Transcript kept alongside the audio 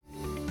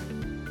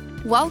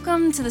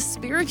Welcome to the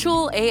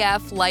Spiritual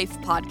AF Life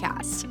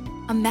Podcast,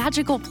 a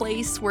magical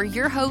place where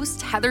your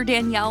host, Heather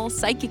Danielle,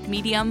 psychic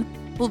medium,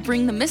 will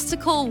bring the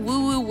mystical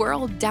woo-woo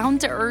world down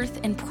to earth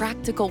in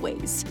practical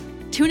ways.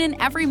 Tune in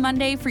every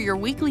Monday for your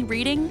weekly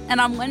reading and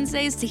on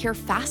Wednesdays to hear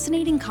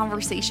fascinating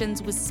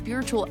conversations with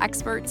spiritual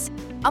experts,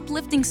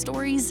 uplifting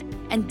stories,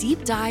 and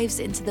deep dives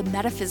into the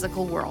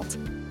metaphysical world,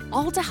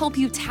 all to help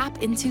you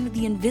tap into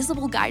the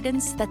invisible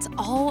guidance that's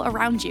all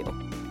around you.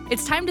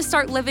 It's time to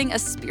start living a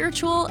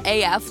spiritual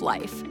AF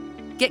life.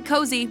 Get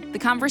cozy, the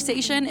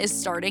conversation is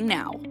starting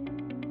now.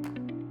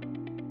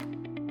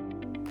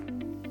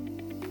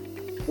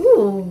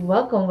 Ooh,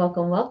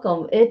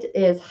 welcome. It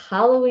is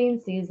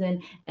Halloween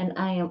season, and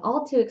I am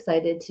all too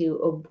excited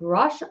to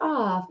brush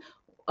off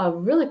a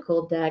really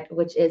cool deck,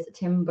 which is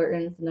Tim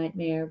Burton's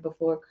Nightmare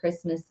Before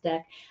Christmas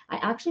deck. I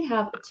actually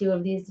have two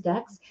of these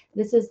decks.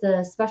 This is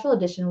the special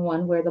edition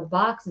one where the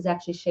box is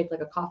actually shaped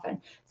like a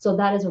coffin. So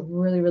that is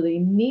really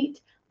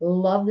neat.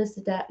 Love this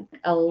deck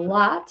a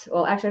lot.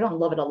 Well, actually, I don't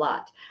love it a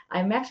lot.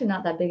 I'm actually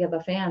not that big of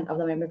a fan of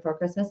the Nightmare Before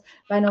Christmas,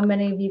 but I know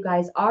many of you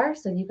guys are,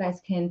 so you guys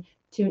can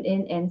tune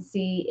in and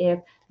see if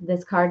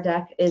this card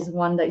deck is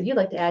one that you'd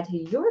like to add to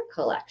your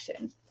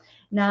collection.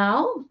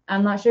 Now,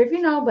 I'm not sure if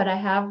you know, but I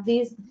have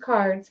these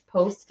cards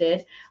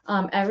posted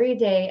every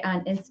day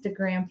on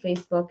Instagram,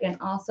 Facebook, and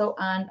also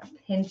on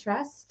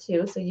Pinterest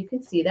too, so you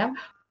can see them.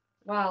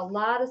 Wow, a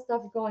lot of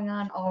stuff going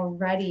on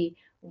already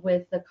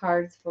with the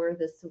cards for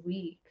this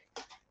week.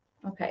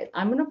 Okay,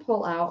 I'm going to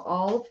pull out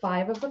all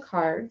five of the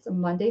cards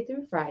Monday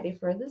through Friday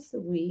for this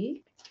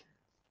week.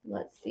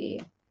 Let's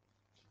see.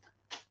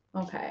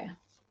 Okay.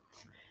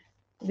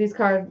 These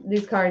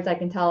cards I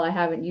can tell I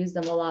haven't used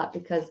them a lot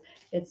because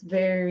it's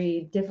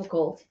very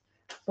difficult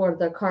for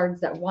the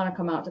cards that want to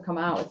come out to come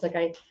out. It's like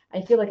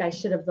I feel like I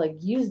should have like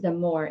used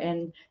them more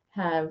and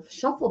have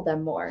shuffled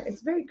them more.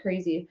 It's very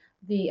crazy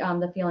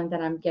the feeling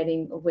that I'm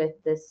getting with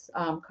this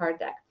card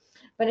deck.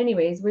 But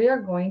anyways, we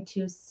are going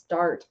to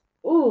start.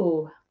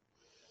 Ooh,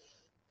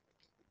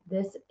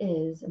 this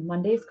is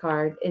Monday's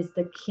card is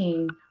the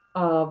King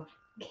of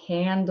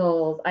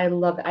Candles. I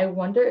love it. I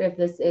wonder if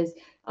this is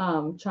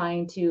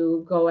trying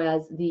to go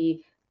as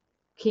the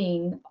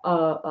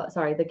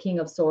the King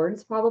of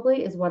Swords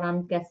probably is what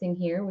I'm guessing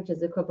here, which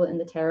is equivalent in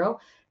the tarot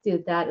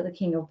to that of the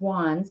King of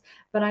Wands,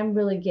 but I'm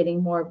really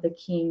getting more of the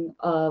King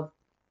of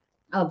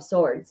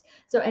Swords.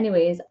 So,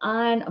 anyways,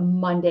 on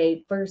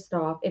Monday, first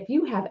off, if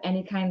you have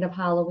any kind of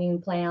Halloween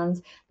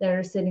plans that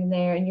are sitting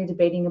there and you're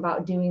debating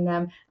about doing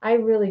them, I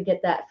really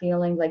get that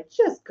feeling like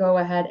just go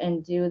ahead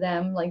and do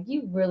them. Like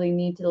you really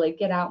need to like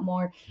get out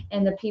more,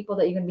 and the people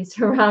that you're going to be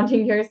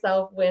surrounding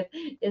yourself with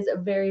is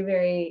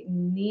very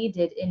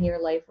needed in your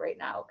life right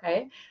now.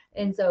 Okay.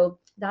 And so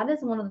that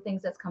is one of the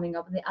things that's coming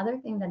up. And the other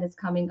thing that is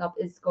coming up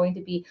is going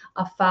to be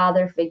a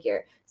father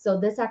figure. So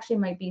this actually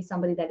might be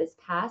somebody that is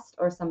past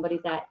or somebody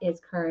that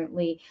is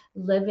currently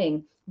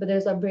living. But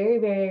there's a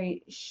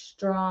very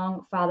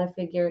strong father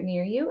figure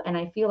near you. And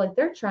I feel like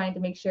they're trying to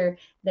make sure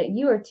that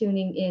you are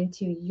tuning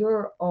into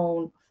your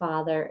own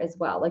father as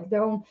well, like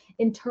their own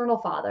internal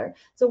father.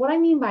 So what I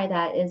mean by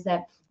that is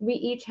that we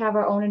each have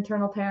our own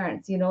internal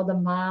parents, you know, the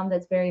mom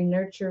that's very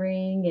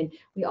nurturing, and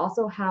we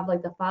also have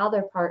like the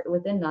father part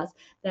within us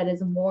that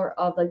is more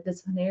of like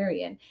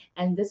disciplinarian.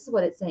 And this is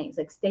what it's saying. It's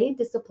like stay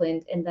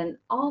disciplined and then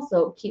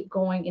also keep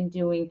going and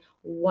doing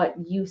what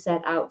you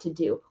set out to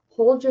do.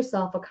 Hold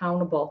yourself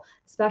accountable,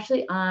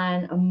 especially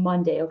on a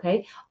Monday,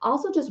 okay?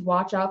 Also, just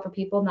watch out for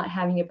people not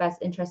having your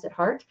best interest at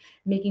heart,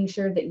 making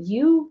sure that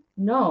you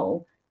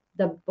know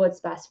what's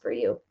best for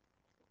you.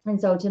 And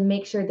so to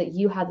make sure that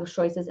you have those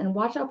choices and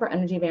watch out for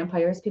energy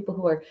vampires, people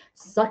who are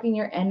sucking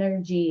your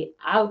energy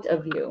out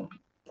of you.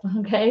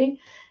 Okay.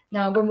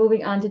 Now we're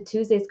moving on to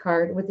Tuesday's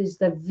card, which is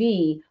the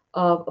V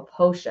of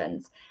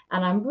potions.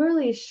 And I'm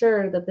really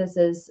sure that this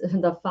is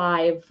the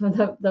five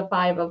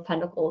of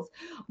pentacles,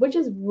 which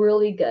is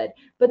really good.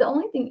 But the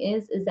only thing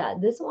is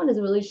that this one is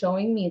really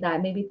showing me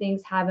that maybe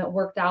things haven't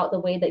worked out the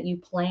way that you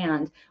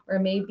planned, or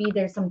maybe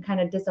there's some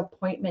kind of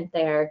disappointment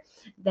there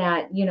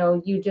that, you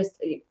know,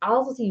 I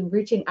also see you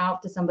reaching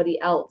out to somebody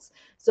else.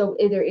 So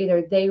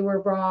either they were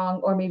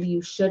wrong, or maybe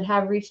you should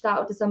have reached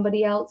out to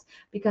somebody else,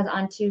 because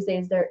on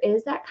Tuesdays there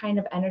is that kind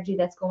of energy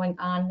that's going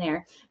on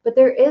there. But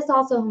there is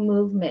also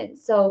movement.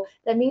 So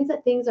that means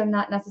that things are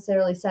not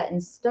necessarily set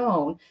in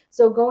stone.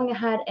 So going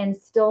ahead and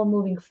still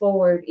moving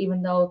forward,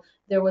 even though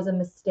there was a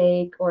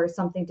mistake or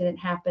something didn't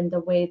happen the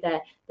way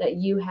that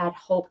you had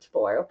hoped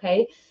for.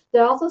 Okay.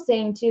 They're also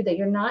saying too that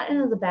you're not in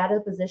as bad a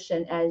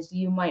position as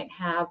you might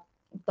have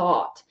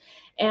thought.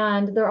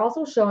 And they're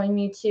also showing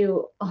me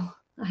too,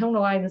 I don't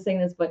know why I'm saying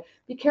this, but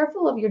be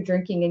careful of your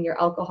drinking and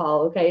your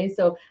alcohol, okay?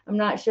 So I'm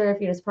not sure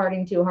if you're just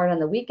partying too hard on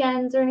the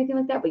weekends or anything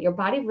like that, but your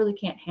body really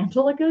can't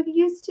handle like it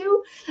used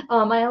to.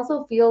 I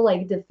also feel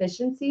like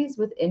deficiencies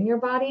within your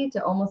body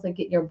to almost like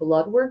get your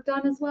blood work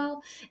done as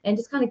well. And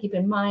just kind of keep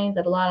in mind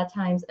that a lot of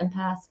times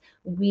empaths,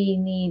 we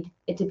need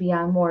it to be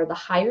on more the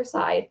higher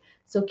side.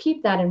 So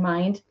keep that in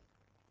mind.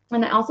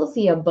 And I also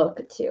see a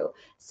book too.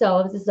 So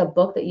if this is a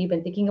book that you've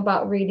been thinking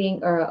about reading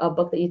or a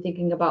book that you're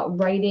thinking about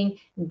writing,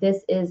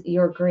 this is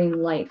your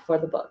green light for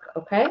the book,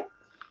 okay?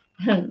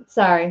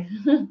 Sorry,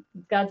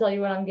 gotta tell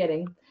you what I'm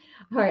getting.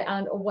 All right,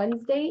 on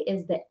Wednesday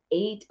is the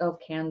Eight of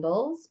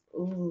Candles.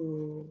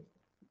 Ooh,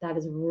 that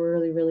is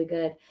really, really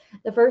good.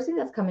 The first thing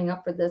that's coming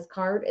up for this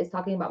card is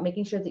talking about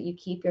making sure that you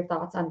keep your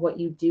thoughts on what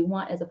you do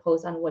want as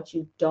opposed on what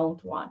you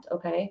don't want.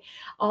 Okay.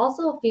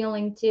 Also,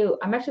 feeling too,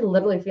 I'm actually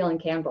literally feeling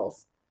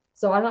candles.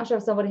 So I'm not sure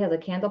if somebody has a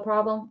candle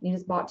problem. You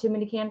just bought too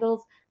many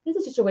candles. There's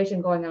a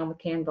situation going on with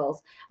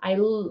candles. I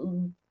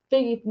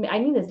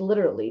mean this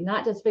literally,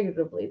 not just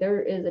figuratively.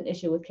 There is an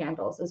issue with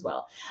candles as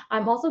well.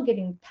 I'm also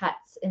getting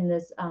pets in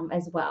this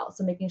as well.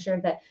 So making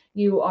sure that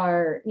you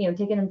are,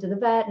 taking them to the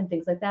vet and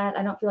things like that.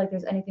 I don't feel like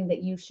there's anything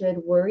that you should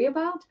worry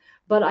about,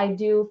 but I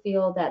do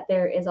feel that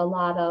there is a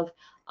lot of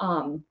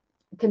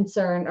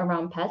concern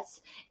around pets,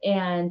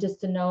 and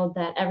just to know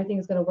that everything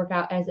is going to work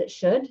out as it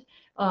should.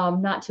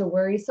 Not to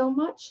worry so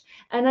much.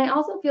 And I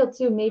also feel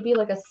too, maybe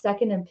like a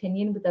second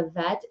opinion with a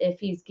vet if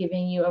he's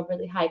giving you a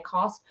really high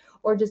cost,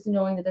 or just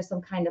knowing that there's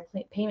some kind of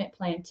payment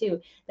plan too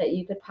that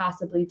you could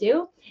possibly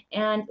do.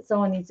 And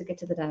someone needs to get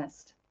to the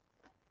dentist.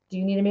 Do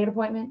you need to make an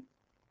appointment?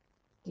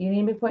 Do you need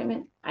to make an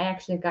appointment? I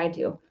actually guide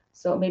you.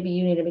 So maybe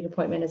you need to make an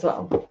appointment as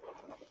well.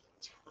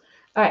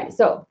 All right.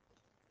 So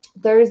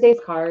Thursday's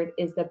card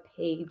is the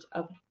Page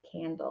of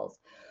Candles.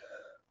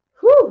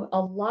 Whew, a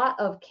lot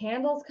of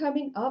candles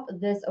coming up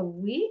this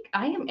week.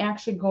 I am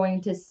actually going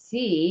to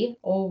see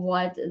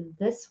what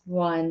this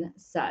one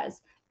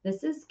says.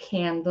 This is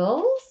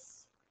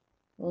candles.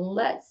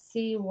 Let's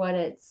see what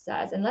it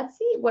says. And let's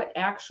see what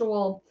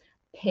actual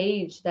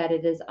page that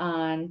it is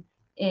on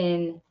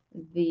in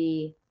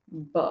the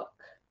book.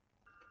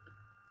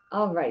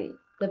 Alrighty,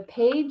 the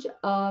Page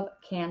of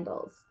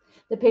Candles.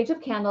 The Page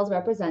of Candles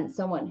represents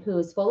someone who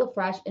is full of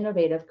fresh,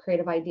 innovative,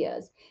 creative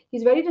ideas.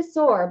 He's ready to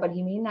soar, but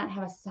he may not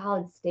have a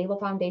solid, stable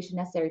foundation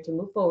necessary to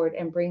move forward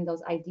and bring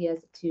those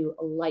ideas to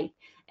light.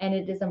 And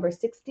it is number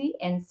 60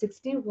 and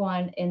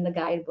 61 in the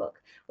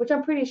guidebook, which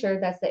I'm pretty sure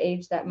that's the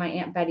age that my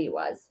Aunt Betty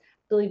was.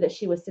 I believe that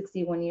she was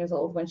 61 years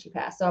old when she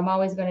passed. So I'm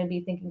always going to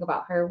be thinking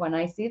about her when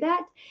I see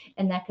that.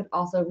 And that could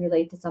also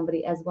relate to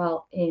somebody as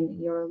well in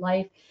your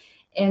life.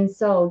 And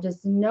so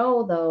just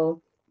know, though,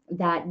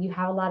 that you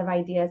have a lot of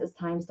ideas. It's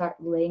time to start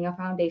laying a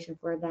foundation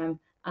for them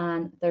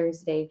on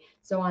Thursday.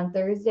 So on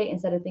Thursday,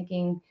 instead of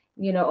thinking,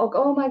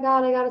 oh my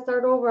God, I got to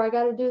start over, I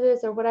got to do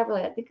this or whatever,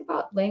 like that, think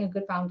about laying a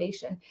good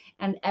foundation.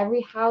 And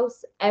every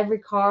house, every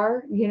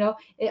car,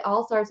 it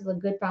all starts with a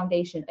good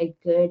foundation, a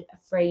good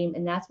frame.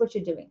 And that's what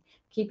you're doing.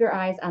 Keep your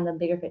eyes on the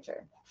bigger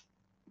picture.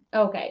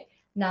 Okay,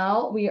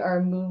 now we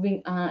are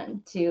moving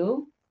on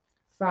to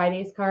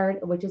Friday's card,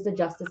 which is the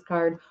Justice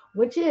card,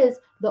 which is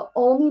the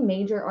only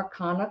major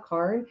arcana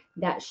card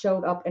that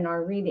showed up in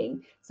our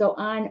reading. So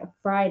on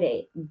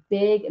Friday,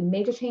 big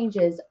major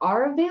changes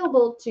are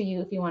available to you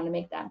if you want to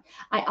make them.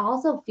 I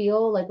also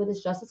feel like with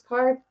this Justice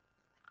card,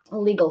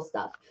 legal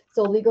stuff.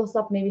 So legal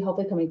stuff maybe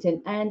hopefully coming to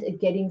an end,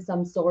 getting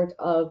some sort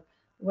of,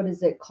 what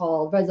is it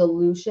called,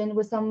 resolution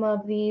with some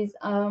of these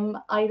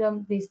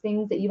items, these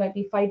things that you might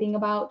be fighting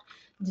about.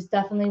 Just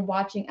definitely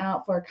watching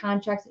out for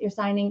contracts that you're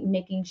signing,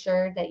 making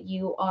sure that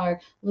you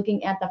are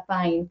looking at the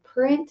fine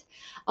print.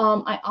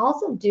 I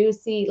also do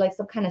see like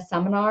some kind of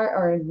seminar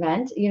or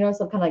event,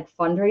 some kind of like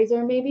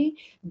fundraiser maybe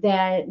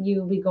that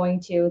you'll be going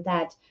to,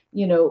 that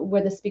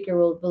where the speaker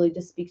will really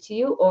just speak to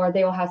you, or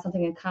they will have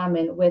something in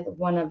common with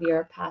one of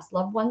your past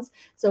loved ones.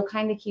 So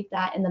kind of keep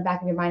that in the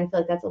back of your mind. I feel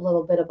like that's a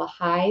little bit of a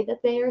high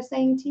that they are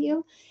saying to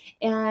you.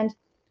 And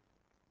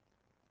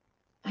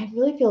I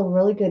really feel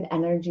really good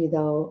energy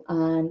though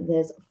on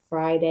this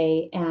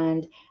Friday.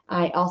 And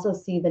I also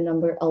see the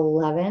number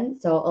 11.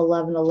 So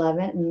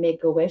 1111,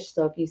 make a wish.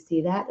 So if you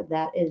see that,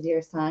 that is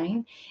your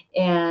sign.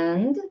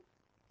 And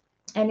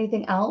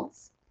anything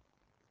else?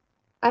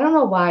 I don't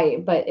know why,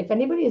 but if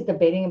anybody is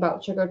debating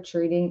about trick or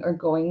treating or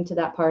going to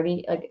that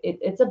party, like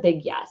it's a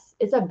big yes.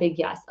 It's a big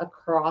yes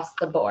across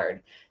the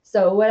board.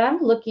 So when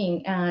I'm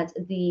looking at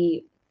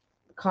the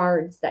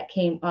cards that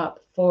came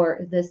up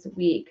for this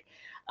week,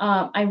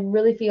 I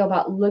really feel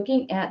about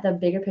looking at the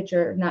bigger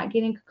picture, not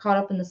getting caught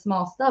up in the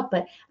small stuff,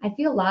 but I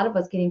feel a lot of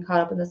us getting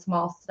caught up in the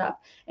small stuff,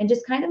 and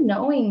just kind of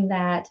knowing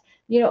that,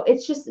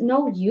 it's just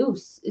no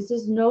use. It's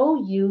just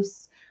no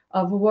use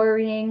of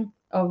worrying,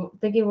 of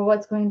thinking about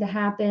what's going to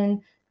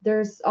happen.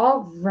 There's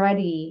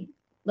already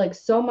like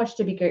so much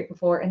to be grateful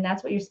for, and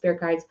that's what your spirit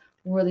guides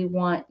really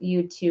want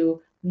you to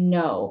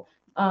know.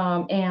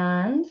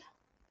 And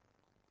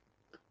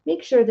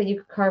make sure that you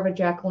could carve a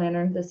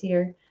jack-o'-lantern this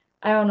year.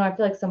 I don't know. I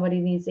feel like somebody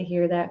needs to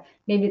hear that.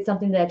 Maybe it's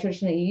something that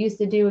tradition that you used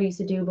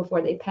to do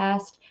before they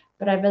passed.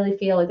 But I really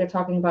feel like they're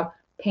talking about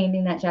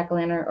painting that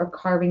jack-o'-lantern or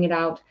carving it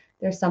out.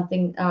 There's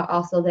something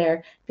also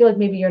there. I feel like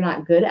maybe you're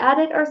not good at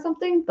it or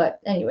something.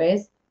 But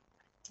anyways,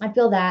 I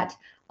feel that.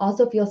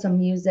 Also feel some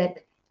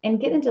music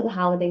and get into the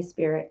holiday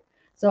spirit.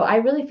 So I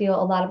really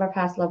feel a lot of our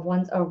past loved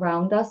ones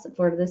around us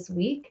for this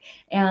week.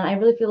 And I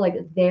really feel like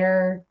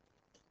they're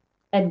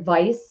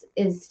advice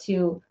is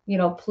to,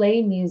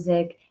 play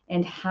music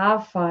and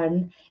have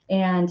fun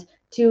and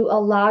to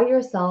allow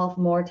yourself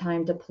more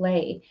time to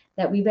play.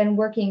 That we've been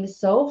working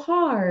so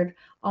hard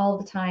all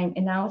the time,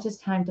 and now it's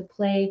just time to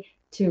play,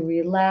 to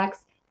relax,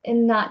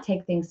 and not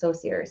take things so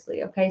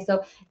seriously. Okay.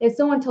 So if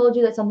someone told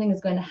you that something is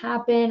going to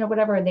happen or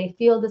whatever, they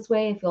feel this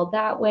way, feel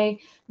that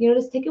way,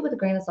 just take it with a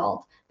grain of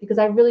salt, because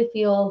I really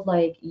feel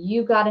like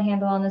you got a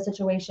handle on the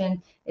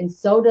situation, and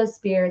so does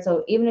spirit.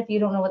 So even if you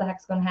don't know what the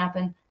heck's going to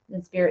happen,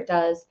 then spirit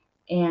does,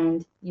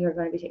 and you're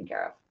going to be taken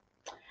care of.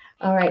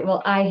 All right.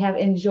 Well, I have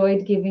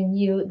enjoyed giving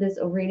you this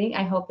reading.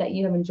 I hope that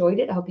you have enjoyed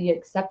it. I hope you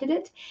accepted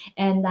it.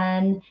 And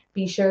then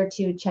be sure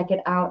to check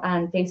it out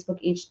on Facebook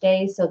each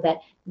day so that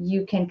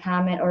you can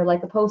comment or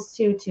like a post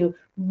to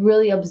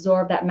really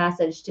absorb that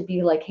message, to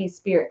be like, hey,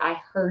 Spirit, I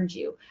heard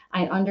you.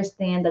 I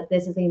understand that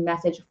this is a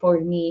message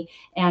for me,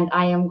 and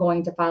I am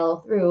going to follow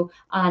through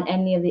on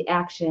any of the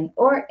action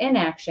or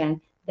inaction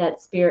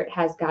that Spirit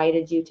has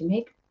guided you to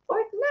make or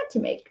not to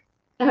make.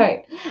 All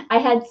right. I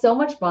had so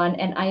much fun,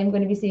 and I am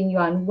going to be seeing you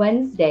on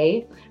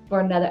Wednesday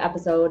for another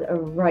episode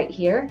right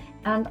here.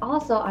 And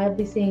also, I'll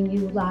be seeing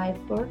you live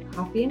for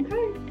Coffee and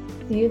Cards.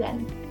 See you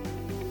then.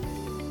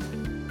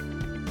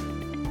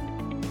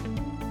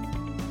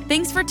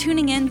 Thanks for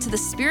tuning in to the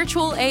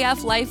Spiritual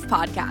AF Life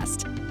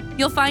podcast.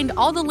 You'll find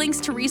all the links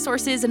to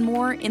resources and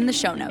more in the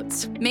show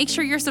notes. Make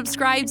sure you're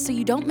subscribed so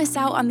you don't miss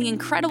out on the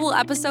incredible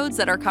episodes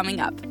that are coming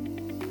up.